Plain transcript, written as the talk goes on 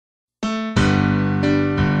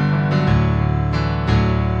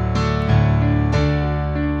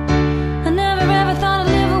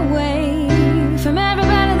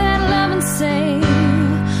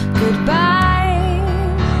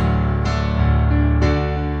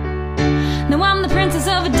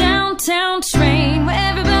town train where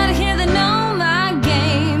everybody here they know my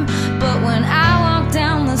game. But when I walk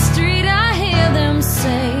down the street, I hear them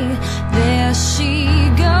say, there she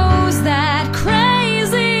goes, that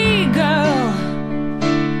crazy girl.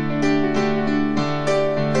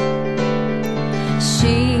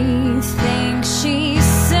 She thinks she's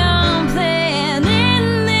something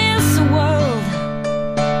in this world.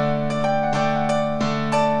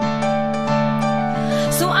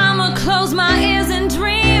 So I'ma close my ears and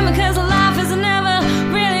dream, because life is never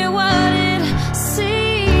really what it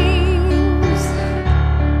seems.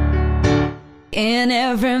 In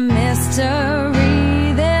every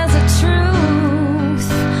mystery there's a truth.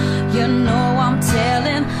 You know I'm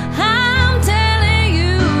telling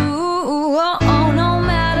you. Oh, no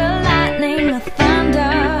matter lightning or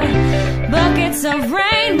thunder, buckets of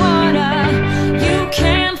rainwater, you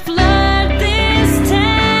can't flood this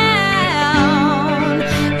town.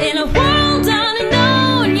 In a world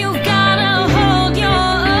unknown, you've gotta hold your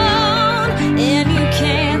own, and you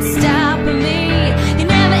can't stop me.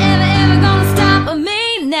 You're never, ever, ever gonna stop me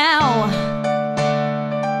now.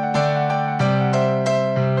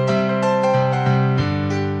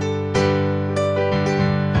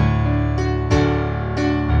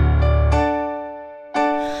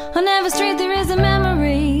 On every street there is a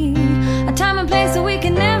memory, a time and place that we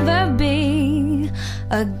can never be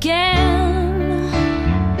again.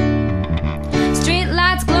 Street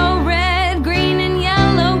lights glow red, green and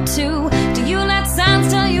yellow too. Do you let signs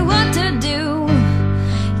tell you what to do?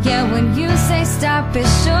 Yeah, when you say stop, be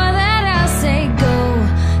sure that I'll say go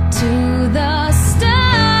to the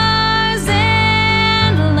stars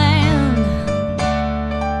and land.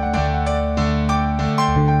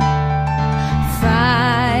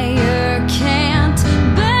 Fire can't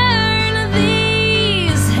burn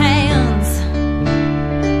these hands,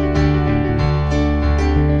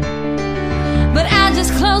 but I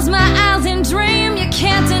just close my eyes and dream. You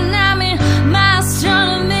can't deny